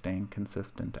difficulty staying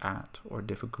consistent at or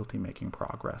difficulty making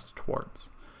progress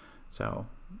towards? So,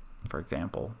 for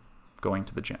example, going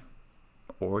to the gym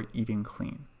or eating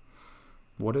clean.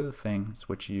 What are the things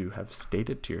which you have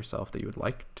stated to yourself that you would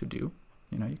like to do?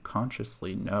 You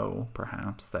consciously know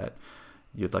perhaps that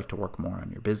you'd like to work more on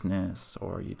your business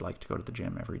or you'd like to go to the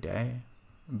gym every day,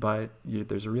 but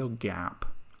there's a real gap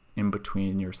in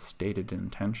between your stated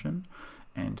intention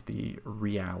and the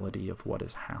reality of what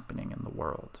is happening in the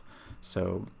world.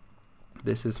 So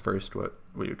this is first what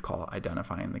we would call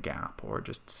identifying the gap, or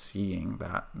just seeing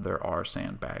that there are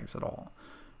sandbags at all.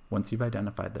 Once you've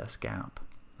identified this gap,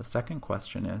 the second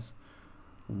question is,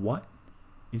 what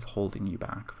is holding you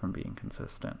back from being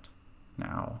consistent?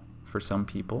 Now, for some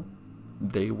people,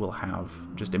 they will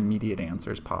have just immediate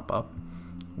answers pop up.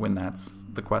 When that's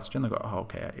the question, they go, oh,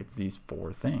 okay, it's these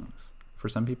 4 things. For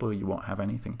some people, you won't have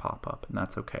anything pop up, and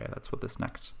that's okay. That's what this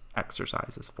next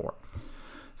exercise is for.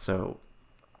 So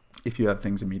if you have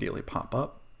things immediately pop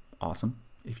up, awesome.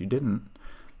 If you didn't,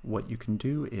 what you can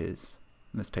do is,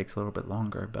 and this takes a little bit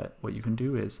longer, but what you can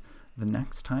do is the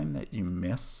next time that you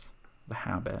miss the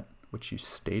habit which you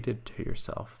stated to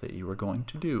yourself that you were going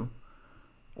to do,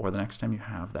 or the next time you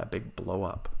have that big blow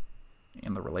up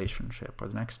in the relationship, or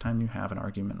the next time you have an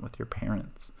argument with your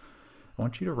parents, I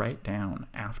want you to write down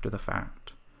after the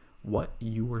fact what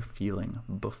you were feeling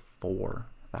before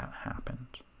that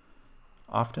happened.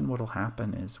 Often what will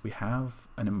happen is we have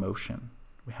an emotion,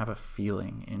 we have a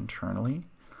feeling internally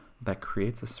that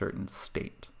creates a certain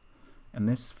state. And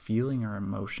this feeling or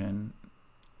emotion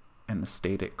and the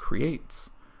state it creates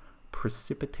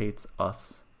precipitates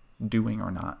us doing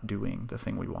or not doing the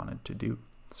thing we wanted to do.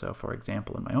 So for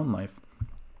example, in my own life,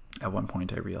 at one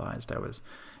point I realized I was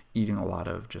eating a lot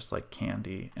of just like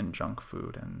candy and junk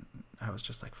food, and I was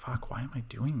just like, fuck, why am I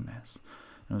doing this?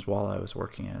 And it was while I was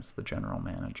working as the general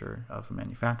manager of a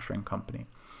manufacturing company,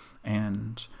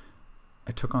 and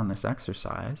I took on this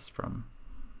exercise from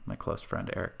my close friend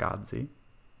Eric Godsey,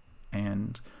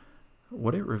 and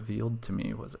what it revealed to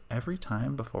me was every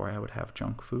time before I would have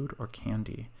junk food or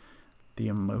candy, the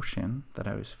emotion that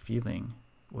I was feeling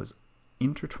was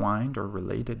intertwined or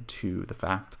related to the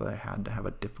fact that I had to have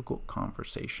a difficult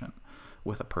conversation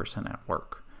with a person at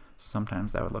work.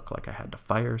 Sometimes that would look like I had to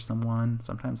fire someone.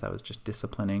 Sometimes that was just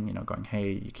disciplining, going,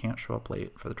 hey, you can't show up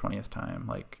late for the 20th time.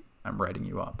 Like, I'm writing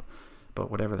you up.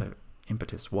 But whatever the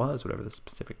impetus was, whatever the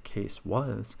specific case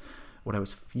was, what I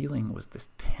was feeling was this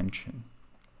tension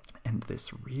and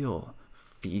this real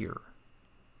fear.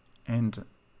 And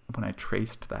when I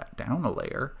traced that down a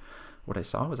layer, what I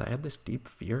saw was I had this deep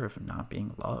fear of not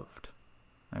being loved.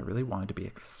 I really wanted to be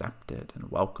accepted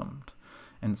and welcomed.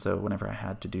 And so whenever I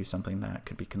had to do something that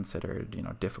could be considered,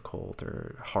 difficult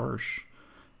or harsh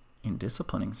in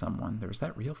disciplining someone, there was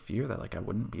that real fear that I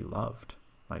wouldn't be loved.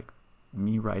 Like,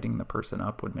 me writing the person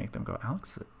up would make them go,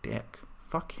 Alex is a dick.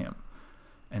 Fuck him.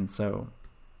 And so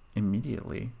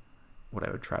immediately what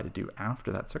I would try to do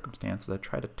after that circumstance was I'd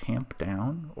try to tamp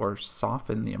down or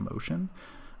soften the emotion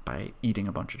by eating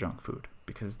a bunch of junk food,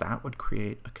 because that would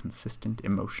create a consistent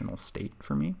emotional state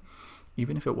for me.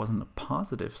 Even if it wasn't a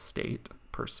positive state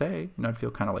per se, I'd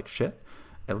feel kind of like shit.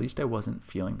 At least I wasn't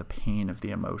feeling the pain of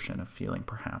the emotion of feeling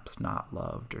perhaps not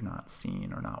loved or not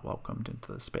seen or not welcomed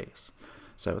into the space.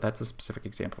 So that's a specific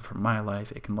example from my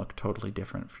life. It can look totally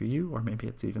different for you, or maybe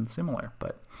it's even similar.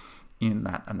 But in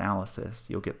that analysis,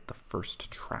 you'll get the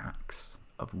first tracks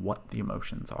of what the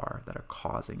emotions are that are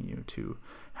causing you to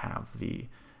have the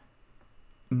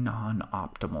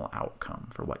non-optimal outcome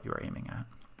for what you're aiming at.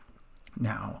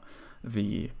 Now,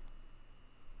 the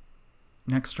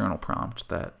next journal prompt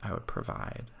that I would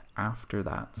provide after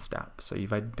that step, so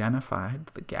you've identified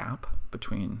the gap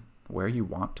between where you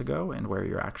want to go and where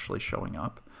you're actually showing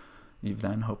up. You've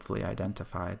then hopefully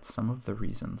identified some of the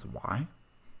reasons why.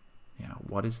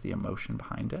 What is the emotion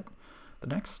behind it? The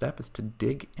next step is to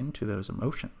dig into those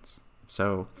emotions.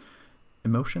 So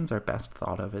emotions are best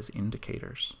thought of as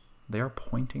indicators. They are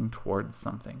pointing towards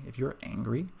something. If you're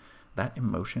angry, that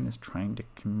emotion is trying to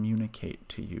communicate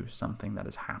to you something that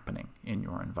is happening in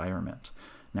your environment.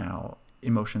 Now,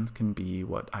 emotions can be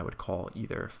what I would call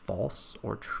either false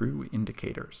or true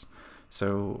indicators.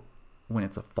 So when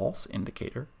it's a false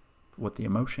indicator, what the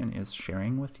emotion is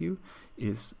sharing with you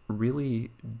is really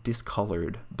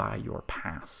discolored by your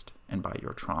past and by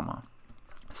your trauma.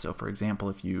 So for example,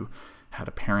 if you had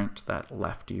a parent that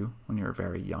left you when you were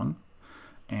very young,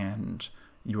 and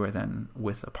you are then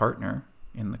with a partner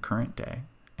in the current day,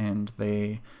 and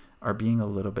they are being a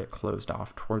little bit closed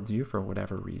off towards you for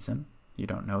whatever reason, you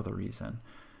don't know the reason,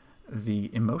 the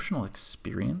emotional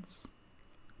experience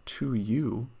to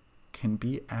you can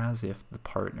be as if the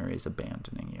partner is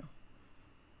abandoning you.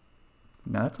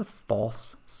 Now that's a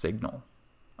false signal,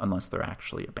 unless they're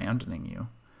actually abandoning you.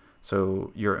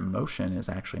 So your emotion is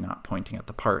actually not pointing at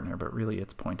the partner, but really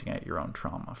it's pointing at your own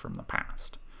trauma from the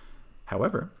past.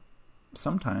 However,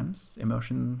 sometimes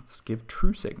emotions give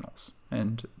true signals,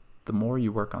 and the more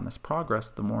you work on this progress,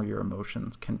 the more your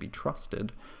emotions can be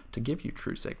trusted to give you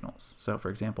true signals. So for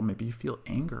example, maybe you feel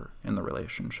anger in the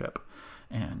relationship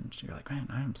and you're like, man,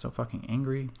 I'm so fucking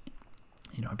angry.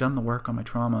 I've done the work on my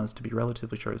traumas to be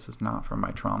relatively sure this is not from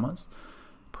my traumas.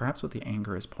 Perhaps what the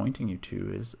anger is pointing you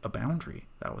to is a boundary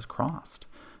that was crossed,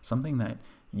 something that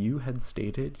you had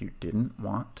stated you didn't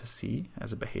want to see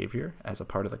as a behavior, as a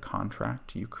part of the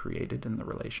contract you created in the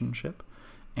relationship,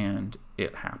 and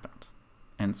it happened.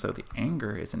 And so the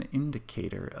anger is an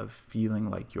indicator of feeling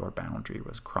like your boundary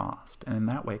was crossed, and in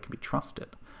that way it can be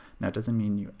trusted. Now, it doesn't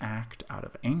mean you act out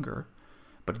of anger,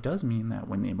 but it does mean that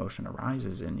when the emotion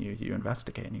arises in you, you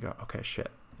investigate and you go, okay,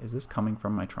 shit, is this coming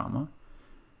from my trauma?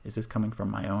 Is this coming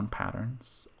from my own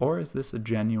patterns? Or is this a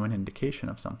genuine indication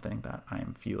of something that I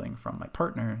am feeling from my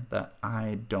partner that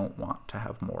I don't want to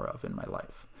have more of in my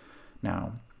life?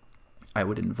 Now, I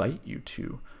would invite you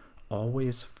to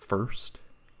always first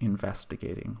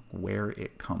investigating where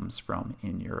it comes from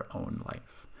in your own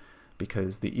life,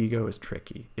 because the ego is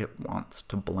tricky. It wants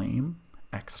to blame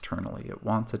externally. It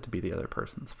wants it to be the other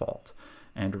person's fault.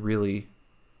 And really,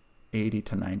 80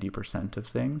 to 90% of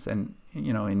things, and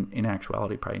in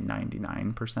actuality probably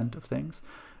 99% of things,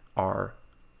 are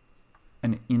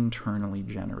an internally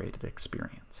generated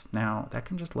experience. Now, that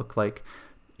can just look like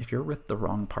if you're with the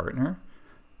wrong partner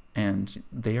and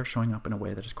they are showing up in a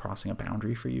way that is crossing a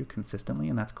boundary for you consistently,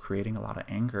 and that's creating a lot of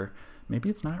anger. Maybe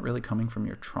it's not really coming from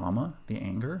your trauma, the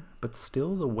anger, but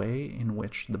still the way in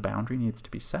which the boundary needs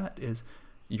to be set is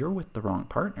you're with the wrong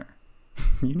partner.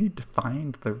 You need to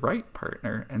find the right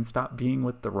partner and stop being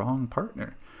with the wrong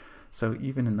partner. So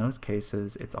even in those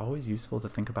cases, it's always useful to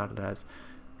think about it as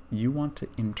you want to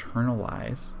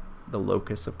internalize the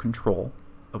locus of control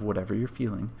of whatever you're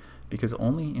feeling, because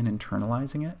only in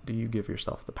internalizing it do you give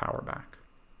yourself the power back.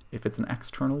 If it's an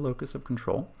external locus of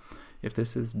control, if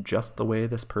this is just the way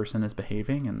this person is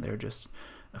behaving and they're just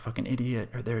a fucking idiot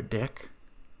or they're a dick,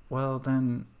 well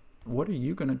then what are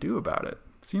you going to do about it?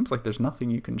 Seems like there's nothing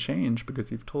you can change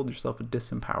because you've told yourself a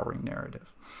disempowering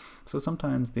narrative. So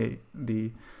sometimes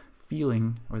the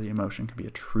feeling or the emotion can be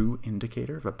a true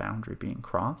indicator of a boundary being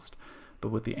crossed, but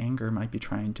what the anger might be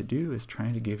trying to do is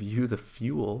trying to give you the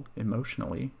fuel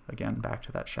emotionally, again back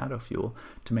to that shadow fuel,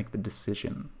 to make the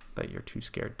decision that you're too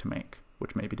scared to make,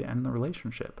 which may be to end the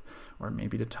relationship, or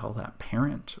maybe to tell that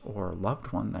parent or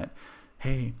loved one that,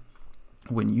 hey,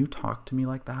 when you talk to me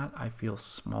like that, I feel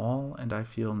small and I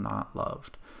feel not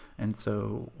loved. And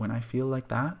so when I feel like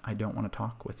that, I don't want to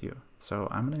talk with you. So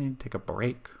I'm going to need to take a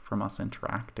break from us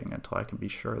interacting until I can be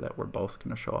sure that we're both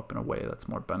going to show up in a way that's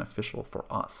more beneficial for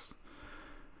us.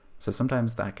 So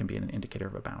sometimes that can be an indicator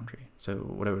of a boundary. So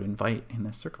what I would invite in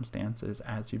this circumstance is,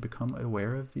 as you become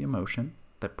aware of the emotion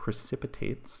that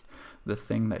precipitates the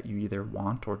thing that you either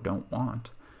want or don't want,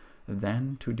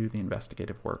 then to do the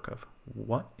investigative work of,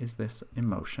 what is this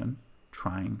emotion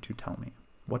trying to tell me?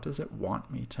 What does it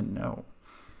want me to know?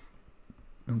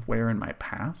 And where in my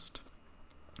past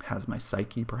has my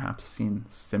psyche perhaps seen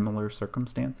similar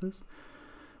circumstances?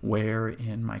 Where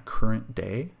in my current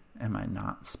day am I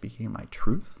not speaking my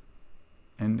truth?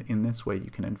 And in this way, you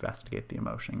can investigate the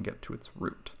emotion and get to its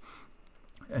root.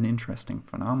 An interesting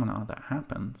phenomenon that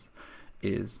happens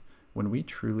is when we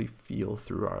truly feel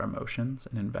through our emotions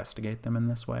and investigate them in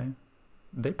this way,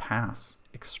 they pass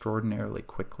extraordinarily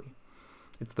quickly.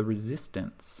 It's the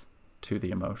resistance to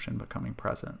the emotion becoming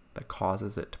present that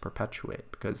causes it to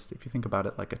perpetuate. Because if you think about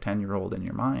it like a 10-year-old in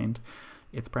your mind,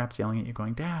 it's perhaps yelling at you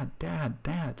going, Dad, Dad,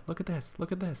 Dad, look at this,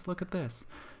 look at this, look at this.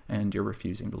 And you're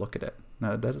refusing to look at it.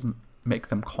 Now, that doesn't make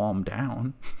them calm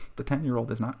down. The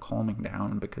 10-year-old is not calming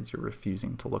down because you're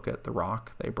refusing to look at the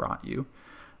rock they brought you.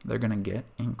 They're going to get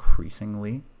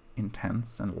increasingly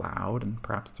intense and loud and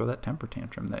perhaps throw that temper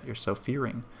tantrum that you're so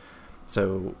fearing.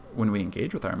 So when we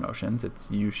engage with our emotions, it's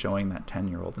you showing that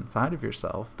 10-year-old inside of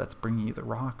yourself that's bringing you the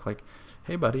rock, like,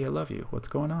 hey buddy, I love you. What's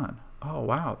going on? Oh,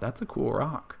 wow, that's a cool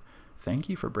rock. Thank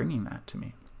you for bringing that to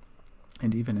me.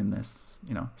 And even in this,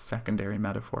 secondary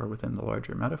metaphor within the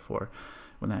larger metaphor,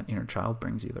 when that inner child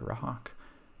brings you the rock,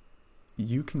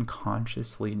 you can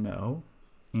consciously know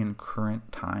in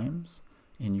current times,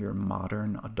 in your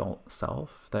modern adult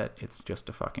self, that it's just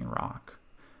a fucking rock.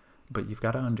 But you've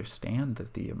got to understand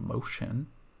that the emotion,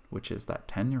 which is that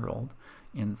 10-year-old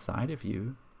inside of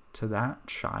you, to that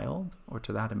child or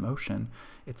to that emotion,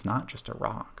 it's not just a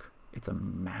rock. It's a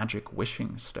magic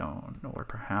wishing stone, or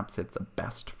perhaps it's a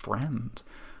best friend.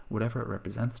 Whatever it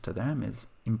represents to them is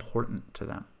important to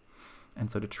them. And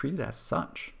so to treat it as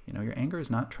such, your anger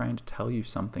is not trying to tell you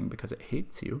something because it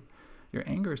hates you. Your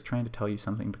anger is trying to tell you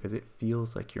something because it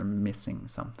feels like you're missing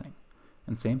something.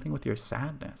 And same thing with your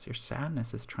sadness. Your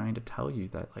sadness is trying to tell you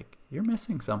that, like, you're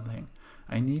missing something.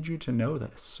 I need you to know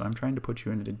this. So I'm trying to put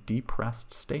you into a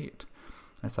depressed state.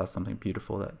 I saw something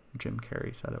beautiful that Jim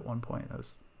Carrey said at one point. That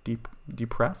was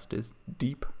depressed is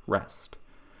deep rest.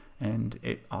 And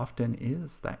it often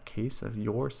is that case of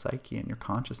your psyche and your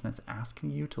consciousness asking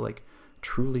you to, like,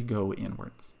 truly go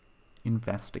inwards,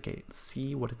 investigate,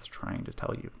 see what it's trying to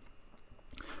tell you.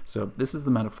 So this is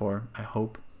the metaphor. I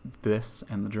hope this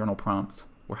and the journal prompts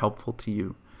were helpful to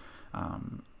you.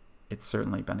 It's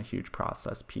certainly been a huge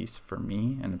process piece for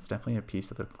me, and it's definitely a piece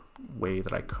of the way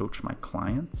that I coach my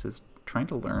clients, is trying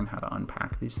to learn how to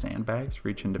unpack these sandbags for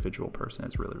each individual person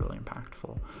is really, really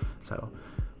impactful. So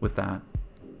with that,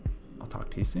 I'll talk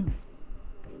to you soon.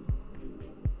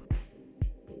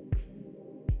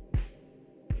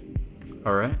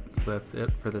 Alright, so that's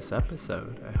it for this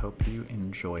episode. I hope you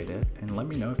enjoyed it, and let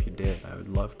me know if you did. I would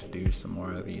love to do some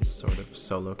more of these sort of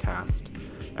solo cast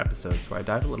episodes where I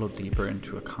dive a little deeper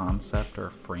into a concept or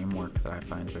a framework that I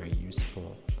find very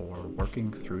useful for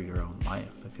working through your own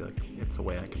life. I feel like it's a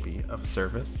way I could be of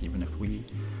service, even if we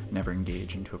never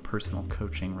engage into a personal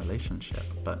coaching relationship.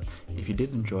 But if you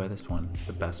did enjoy this one,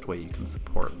 the best way you can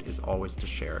support is always to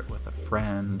share it with a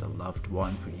friend, a loved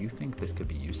one who you think this could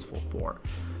be useful for.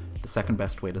 The second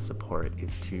best way to support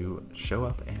is to show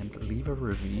up and leave a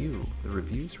review. The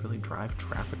reviews really drive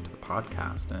traffic to the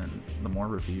podcast, and the more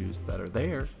reviews that are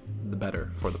there, the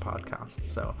better for the podcast.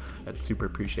 So I'd super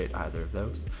appreciate either of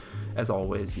those. As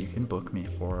always, you can book me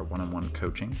for one-on-one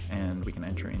coaching, and we can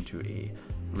enter into a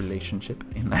relationship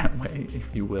in that way,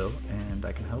 if you will, and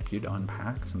I can help you to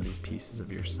unpack some of these pieces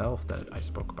of yourself that I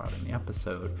spoke about in the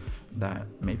episode that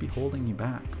may be holding you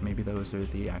back. Maybe those are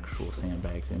the actual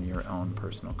sandbags in your own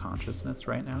personal consciousness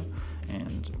right now,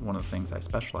 and one of the things I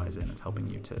specialize in is helping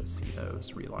you to see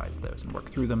those, realize those, and work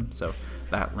through them. So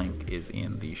that link is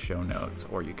in the show notes,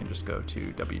 or you can just go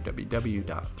to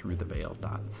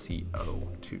www.throughtheveil.co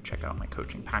to check out my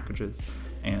coaching packages.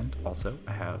 And also,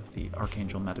 I have the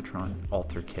Archangel Metatron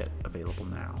Altar Kit available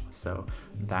now. So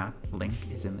that link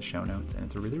is in the show notes, and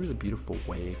it's a really, really beautiful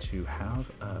way to have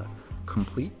a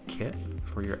complete kit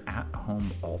for your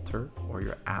at-home altar or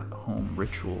your at-home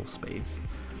ritual space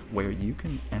where you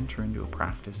can enter into a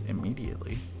practice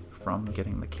immediately from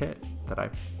getting the kit that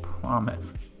I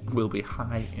promise will be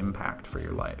high impact for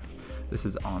your life. This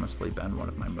has honestly been one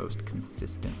of my most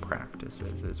consistent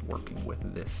practices, is working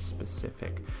with this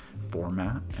specific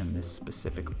format and this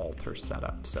specific altar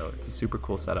setup. So it's a super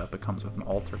cool setup. It comes with an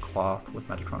altar cloth with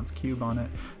Metatron's cube on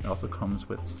it. It also comes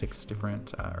with 6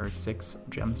 gemstones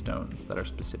that are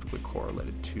specifically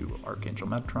correlated to Archangel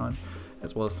Metatron,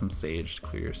 as well as some sage to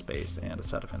clear your space and a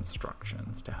set of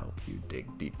instructions to help you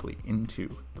dig deeply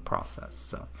into the process.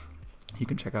 So you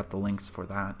can check out the links for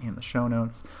that in the show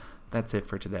notes. That's it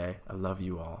for today. I love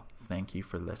you all. Thank you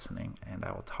for listening, and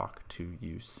I will talk to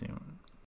you soon.